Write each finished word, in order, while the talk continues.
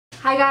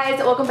Hi guys,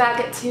 welcome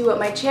back to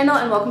my channel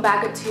and welcome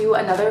back to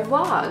another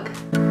vlog.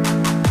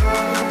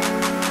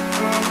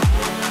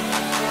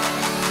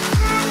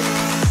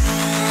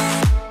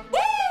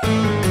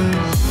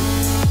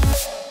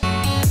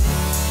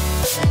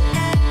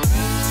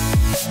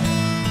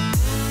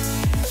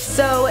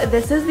 So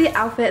this is the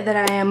outfit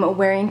that I am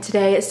wearing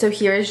today. So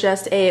here is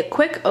just a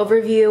quick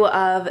overview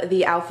of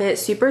the outfit,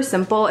 super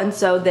simple. And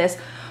so this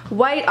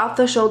white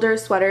off-the-shoulder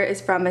sweater is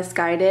from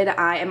Misguided.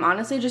 I am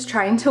honestly just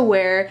trying to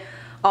wear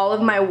all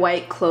of my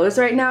white clothes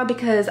right now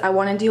because I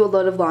want to do a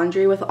load of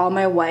laundry with all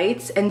my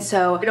whites, and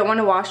so I don't want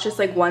to wash just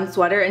like one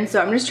sweater, and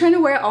so I'm just trying to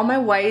wear all my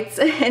whites.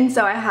 And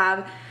so I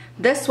have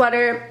this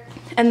sweater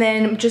and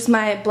then just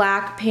my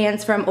black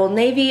pants from Old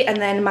Navy, and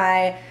then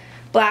my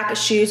black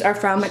shoes are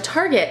from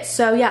Target.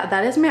 So yeah,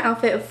 that is my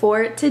outfit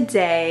for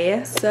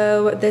today.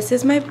 So this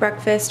is my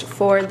breakfast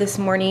for this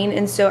morning,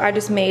 and so I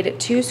just made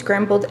 2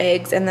 scrambled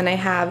eggs, and then I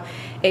have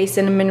a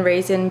cinnamon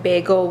raisin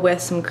bagel with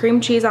some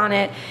cream cheese on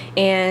it,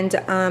 and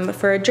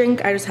for a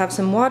drink I just have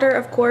some water,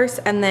 of course,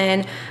 and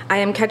then I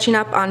am catching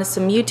up on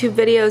some YouTube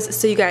videos.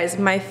 So you guys,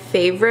 my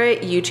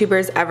favorite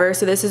YouTubers ever,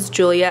 so this is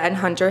Julia and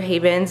Hunter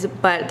Havens,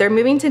 but they're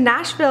moving to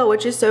Nashville,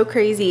 which is so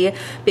crazy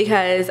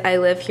because I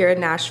live here in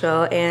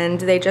Nashville and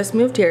they just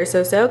moved here,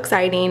 so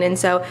exciting. And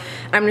so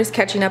I'm just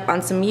catching up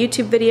on some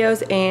YouTube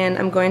videos, and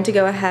I'm going to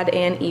go ahead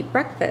and eat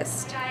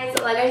breakfast.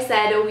 Like I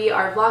said, we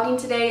are vlogging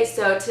today.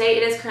 So today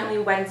it is currently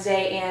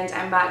Wednesday and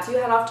I'm about to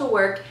head off to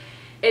work.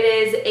 It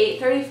is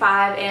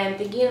 8:35 and I'm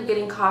thinking of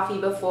getting coffee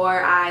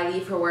before I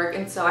leave for work,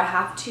 and so I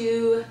have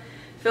to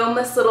film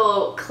this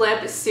little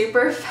clip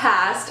super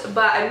fast,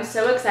 but I'm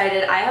so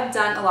excited. I have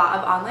done a lot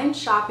of online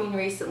shopping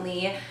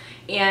recently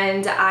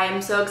and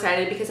I'm so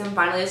excited because I'm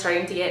finally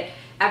starting to get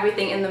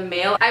everything in the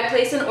mail. I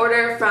placed an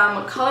order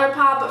from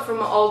ColourPop, from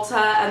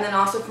Ulta, and then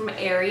also from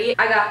Aerie.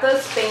 I got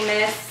those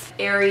famous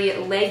aerie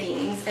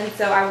leggings, and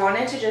so I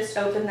wanted to just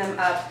open them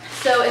up.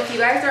 So if you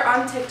guys are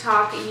on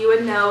TikTok, you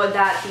would know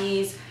that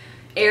these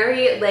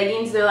aerie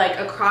leggings, they're like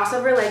a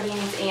crossover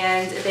leggings,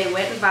 and they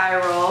went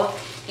viral,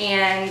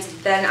 and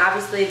then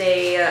obviously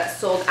they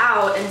sold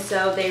out, and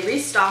so they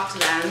restocked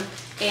them,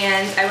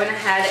 and I went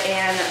ahead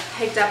and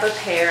picked up a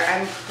pair.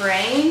 I'm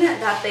praying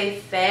that they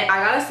fit.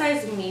 I got a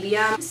size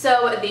medium.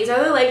 So these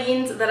are the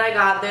leggings that I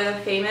got. They're the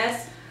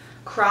famous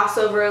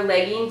crossover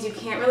leggings. You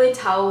can't really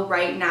tell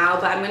right now,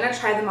 but I'm gonna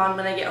try them on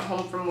when I get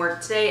home from work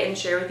today and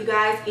share with you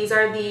guys. These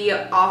are the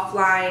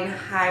offline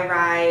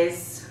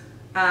high-rise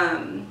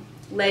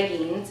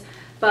leggings,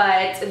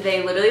 but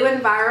they literally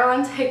went viral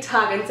on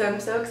TikTok, and so I'm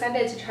so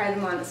excited to try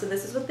them on. So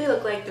this is what they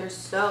look like. They're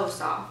so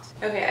soft.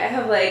 Okay, I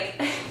have like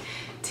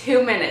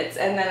 2 minutes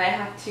and then I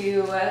have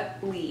to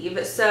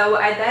leave. So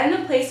I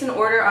then placed an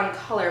order on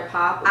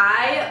ColourPop.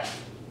 I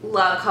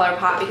love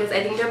ColourPop because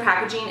I think their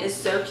packaging is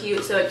so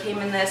cute. So it came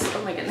in this,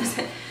 oh my goodness.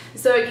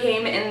 So it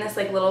came in this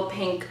like little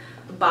pink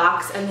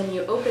box, and then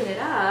you open it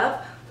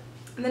up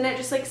and then it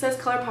just like says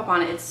ColourPop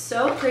on it. It's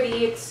so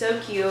pretty, it's so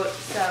cute.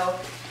 So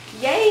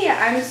yay,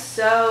 I'm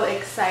so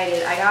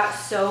excited. I got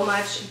so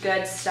much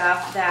good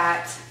stuff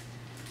that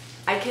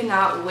I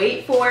cannot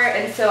wait for,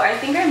 and so I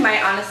think I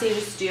might honestly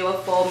just do a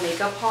full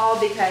makeup haul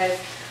because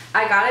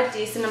I got a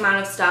decent amount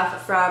of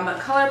stuff from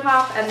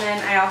ColourPop, and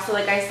then I also,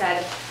 like I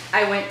said,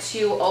 I went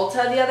to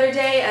Ulta the other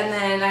day, and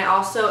then I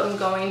also am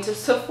going to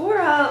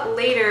Sephora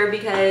later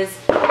because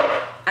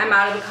I'm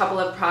out of a couple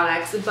of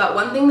products. But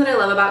one thing that I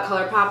love about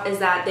ColourPop is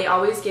that they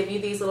always give you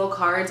these little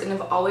cards, and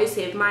I've always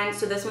saved mine.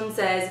 So this one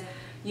says,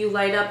 "You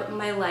light up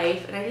my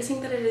life," and I just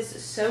think that it is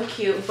so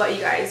cute. But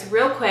you guys,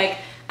 real quick,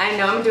 I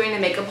know I'm doing a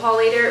makeup haul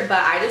later, but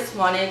I just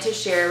wanted to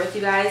share with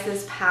you guys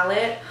this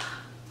palette.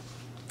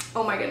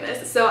 Oh my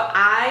goodness. So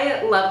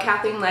I love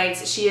Kathleen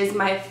Lights. She is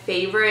my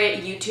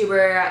favorite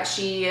YouTuber.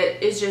 She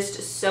is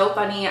just so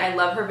funny. I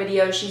love her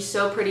videos. She's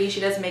so pretty. She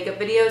does makeup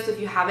videos, so if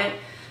you haven't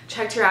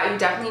checked her out, you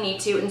definitely need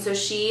to. And so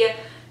she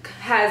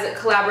has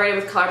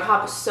collaborated with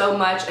ColourPop so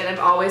much, and I've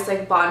always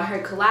like bought her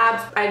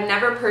collabs. I've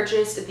never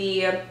purchased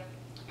the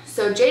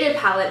So Jaded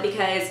palette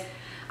because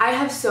I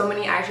have so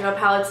many eyeshadow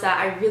palettes that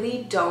I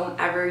really don't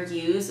ever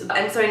use,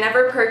 and so I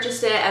never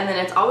purchased it, and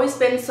then it's always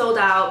been sold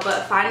out.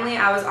 But finally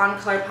I was on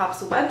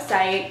ColourPop's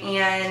website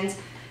and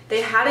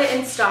they had it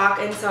in stock,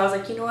 and so I was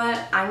like, you know what,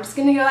 I'm just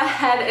gonna go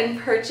ahead and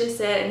purchase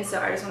it. And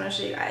so I just want to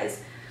show you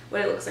guys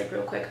what it looks like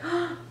real quick.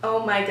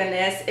 Oh my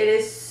goodness, it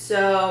is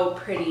so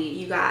pretty,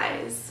 you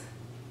guys.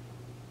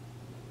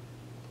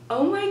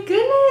 Oh my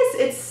goodness,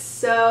 it's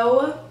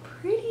so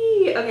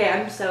pretty. Okay,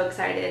 I'm so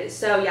excited.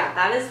 So yeah,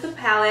 that is the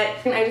palette,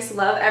 and I just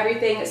love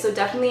everything. So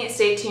definitely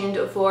stay tuned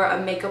for a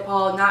makeup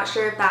haul. Not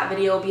sure if that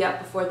video will be up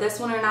before this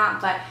one or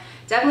not, but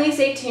definitely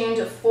stay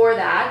tuned for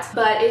that.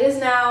 But it is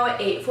now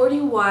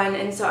 8:41,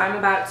 and so I'm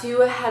about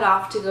to head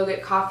off to go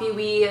get coffee.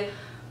 We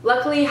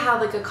luckily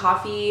have like a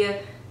coffee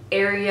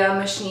area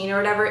machine or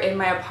whatever in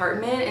my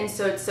apartment, and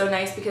so it's so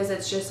nice because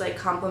it's just like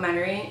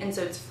complimentary, and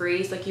so it's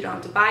free, so like you don't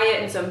have to buy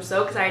it. And so I'm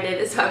so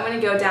excited. So I'm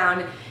gonna go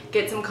down,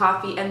 get some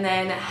coffee, and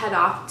then head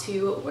off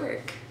to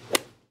work.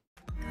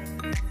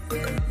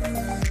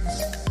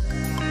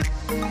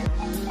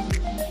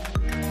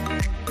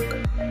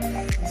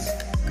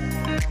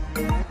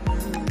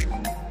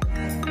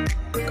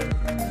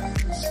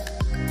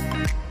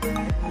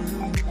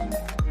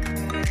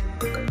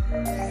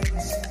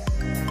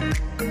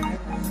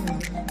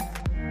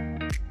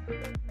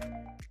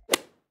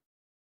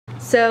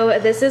 So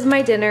this is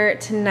my dinner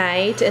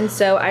tonight, and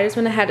so I just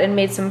went ahead and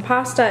made some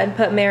pasta and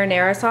put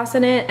marinara sauce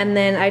in it, and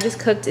then I just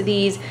cooked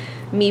these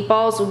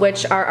meatballs,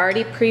 which are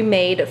already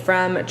pre-made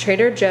from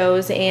Trader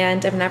Joe's,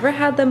 and I've never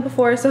had them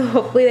before, so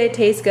hopefully they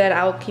taste good.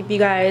 I'll keep you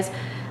guys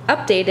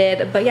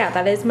updated, but yeah,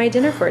 that is my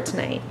dinner for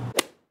tonight.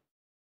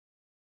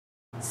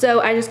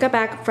 So I just got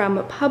back from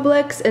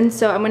Publix, and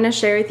so I'm going to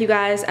share with you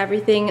guys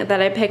everything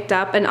that I picked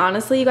up. And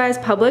honestly, you guys,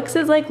 Publix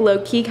is like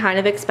low-key kind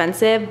of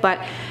expensive, but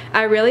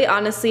I really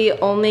honestly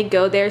only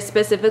go there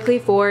specifically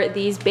for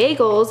these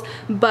bagels.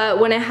 But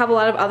when I have a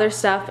lot of other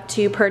stuff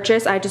to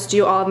purchase, I just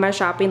do all of my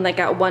shopping like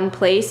at one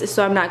place,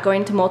 so I'm not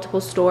going to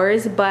multiple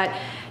stores. But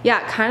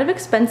yeah, kind of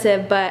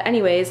expensive, but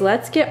anyways,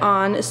 let's get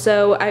on.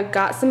 So I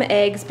got some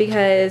eggs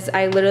because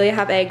I literally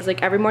have eggs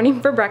like every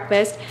morning for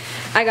breakfast.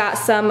 I got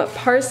some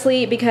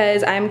parsley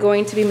because I'm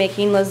going to be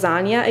making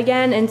lasagna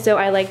again, and so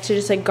I like to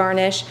just like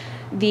garnish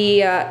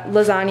the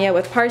lasagna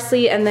with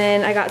parsley. And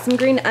then I got some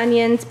green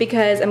onions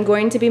because I'm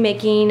going to be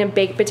making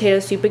baked potato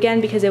soup again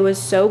because it was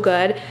so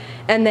good.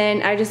 And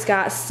then I just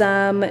got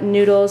some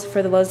noodles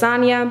for the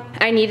lasagna.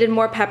 I needed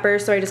more pepper,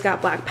 so I just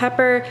got black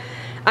pepper.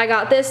 I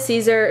got this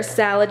Caesar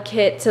salad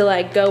kit to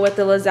like go with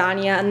the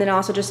lasagna, and then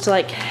also just to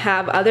like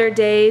have other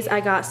days. I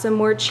got some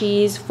more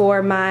cheese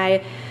for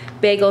my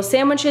bagel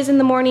sandwiches in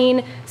the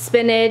morning,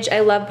 spinach. I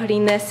love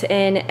putting this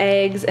in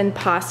eggs and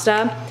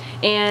pasta.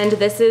 And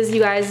this is, you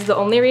guys, the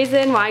only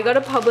reason why I go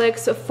to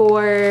Publix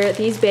for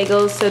these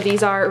bagels. So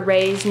these are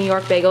Ray's New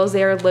York bagels.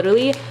 They are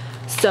literally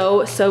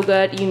so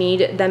good. You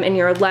need them in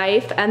your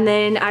life. And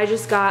then I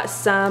just got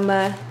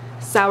some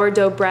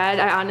sourdough bread.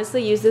 I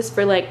honestly use this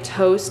for like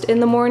toast in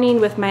the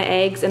morning with my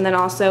eggs, and then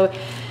also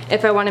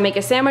if I want to make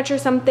a sandwich or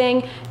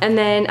something. And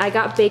then I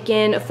got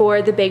bacon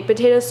for the baked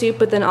potato soup,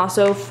 but then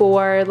also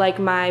for like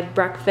my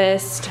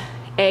breakfast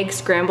egg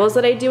scrambles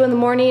that I do in the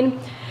morning.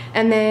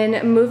 And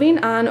then moving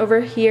on over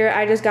here,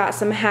 I just got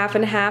some half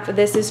and half.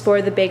 This is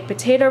for the baked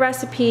potato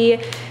recipe,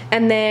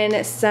 and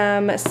then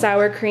some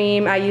sour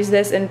cream. I use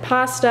this in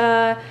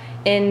pasta,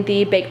 in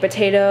the baked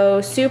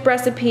potato soup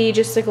recipe,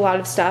 just like a lot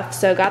of stuff,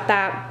 so got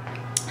that.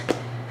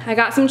 I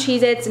got some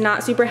Cheez-Its,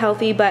 not super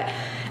healthy, but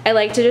I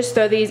like to just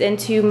throw these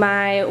into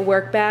my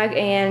work bag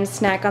and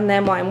snack on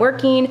them while I'm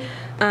working.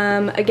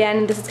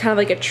 Again, this is kind of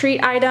like a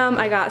treat item.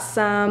 I got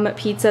some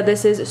pizza.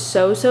 This is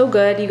so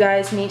good. You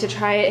guys need to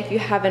try it if you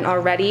haven't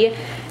already.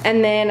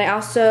 And then I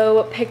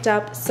also picked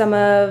up some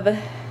of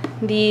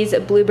these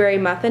blueberry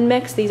muffin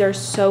mix. These are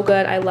so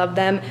good. I love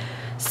them.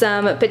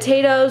 Some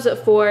potatoes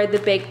for the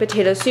baked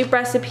potato soup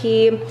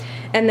recipe.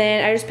 And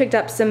then I just picked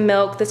up some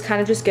milk. This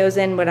kind of just goes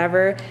in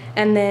whatever.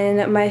 And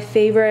then my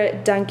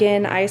favorite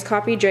Dunkin' iced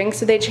coffee drink.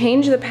 So they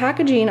changed the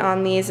packaging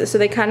on these, so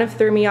they kind of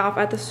threw me off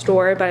at the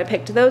store, but I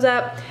picked those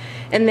up.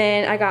 And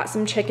then I got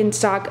some chicken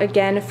stock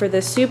again for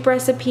the soup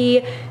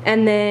recipe.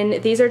 And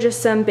then these are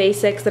just some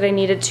basics that I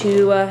needed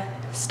to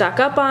stock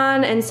up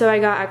on. And so I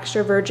got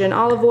extra virgin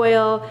olive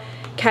oil,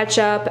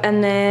 ketchup,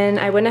 and then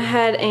I went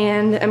ahead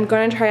and I'm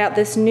going to try out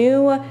this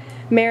new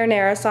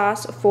marinara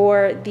sauce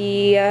for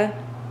the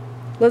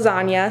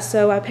lasagna,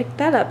 so I picked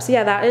that up. So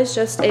yeah, that is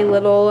just a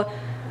little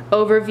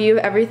overview of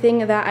everything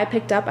that I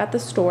picked up at the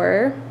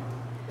store.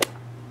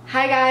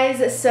 Hi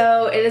guys,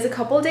 so it is a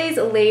couple days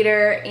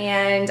later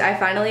and I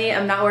finally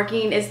am not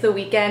working. It's the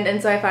weekend,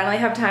 and so I finally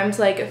have time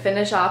to like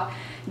finish off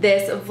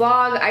this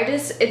vlog.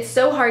 It's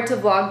so hard to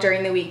vlog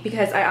during the week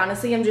because I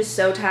honestly am just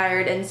so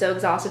tired and so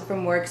exhausted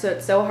from work, so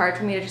it's so hard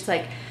for me to just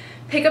like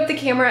pick up the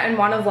camera and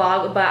want to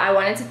vlog, but I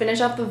wanted to finish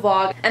off the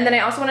vlog. And then I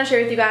also want to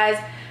share with you guys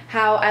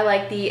how I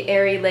like the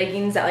aerie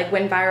leggings that like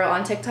went viral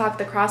on TikTok,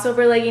 the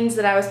crossover leggings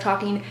that I was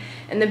talking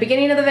in the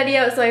beginning of the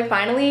video. So I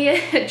finally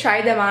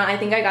tried them on. I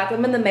think I got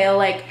them in the mail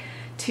like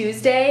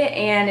Tuesday,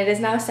 and it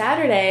is now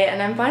Saturday,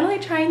 and I'm finally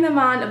trying them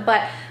on,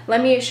 but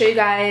let me show you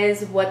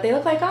guys what they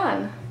look like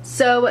on.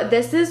 So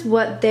this is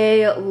what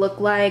they look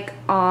like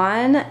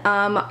on.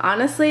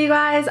 Honestly, you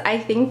guys, I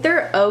think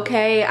they're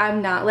okay.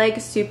 I'm not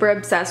like super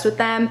obsessed with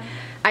them.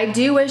 I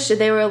do wish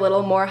they were a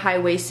little more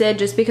high-waisted,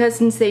 just because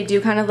since they do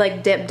kind of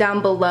like dip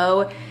down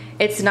below,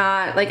 it's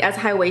not like as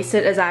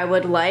high-waisted as I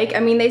would like. I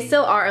mean, they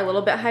still are a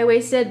little bit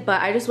high-waisted,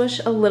 but I just wish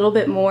a little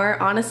bit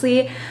more,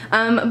 honestly.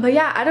 But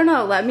yeah, I don't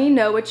know. Let me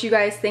know what you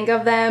guys think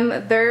of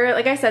them. They're,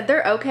 like I said,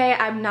 they're okay.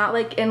 I'm not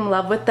like in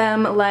love with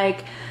them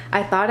like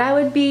I thought I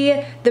would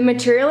be. The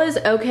material is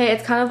okay.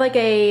 It's kind of like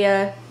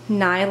a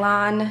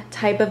nylon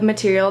type of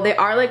material. They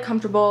are like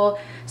comfortable,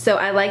 so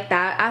I like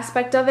that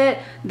aspect of it.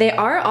 They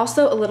are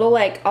also a little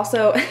like,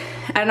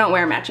 I don't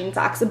wear matching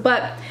socks,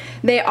 but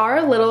they are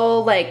a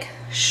little like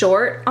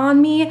short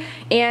on me,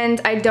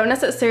 and I don't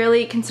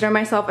necessarily consider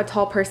myself a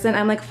tall person.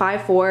 I'm like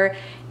 5'4",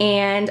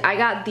 and I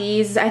got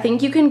these. I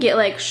think you can get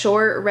like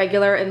short,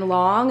 regular, and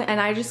long,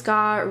 and I just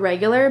got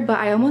regular, but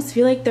I almost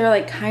feel like they're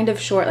like kind of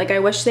short. Like I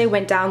wish they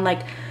went down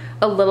like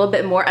a little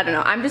bit more. I don't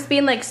know, I'm just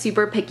being like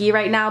super picky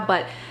right now,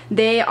 but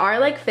they are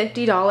like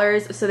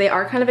 $50, so they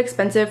are kind of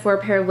expensive for a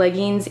pair of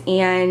leggings,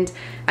 and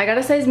I got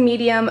a size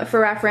medium for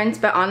reference,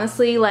 but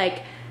honestly,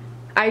 like,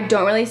 I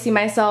don't really see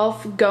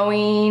myself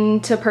going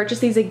to purchase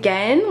these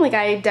again. Like,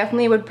 I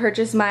definitely would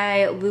purchase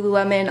my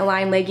Lululemon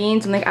Align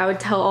leggings, and like I would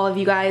tell all of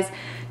you guys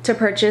to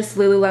purchase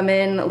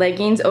Lululemon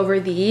leggings over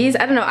these.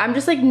 I don't know, I'm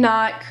just like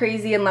not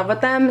crazy in love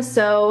with them,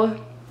 so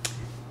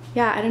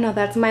yeah, I don't know,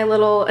 that's my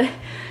little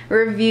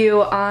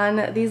review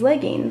on these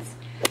leggings.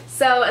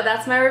 So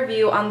that's my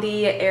review on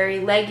the Aerie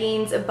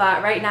leggings,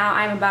 but right now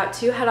I'm about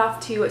to head off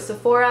to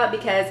Sephora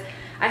because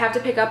I have to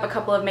pick up a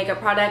couple of makeup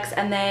products,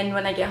 and then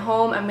when I get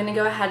home I'm gonna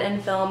go ahead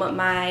and film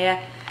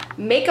my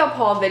makeup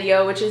haul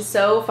video, which is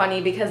so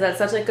funny because that's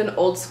such like an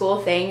old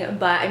school thing,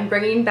 but I'm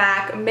bringing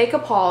back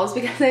makeup hauls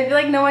because I feel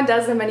like no one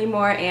does them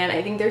anymore, and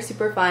I think they're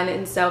super fun,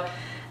 and so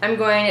I'm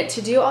going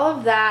to do all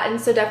of that, and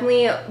so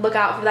definitely look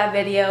out for that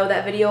video.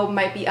 That video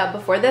might be up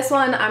before this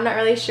one, I'm not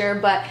really sure,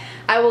 but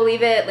I will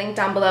leave it linked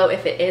down below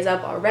if it is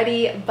up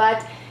already.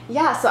 But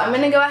yeah, so I'm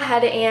gonna go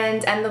ahead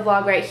and end the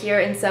vlog right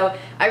here, and so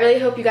I really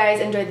hope you guys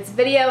enjoyed this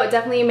video.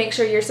 Definitely make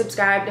sure you're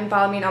subscribed and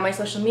follow me on all my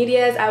social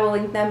medias. I will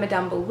link them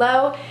down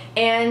below,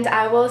 and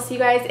I will see you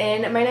guys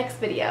in my next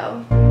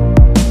video.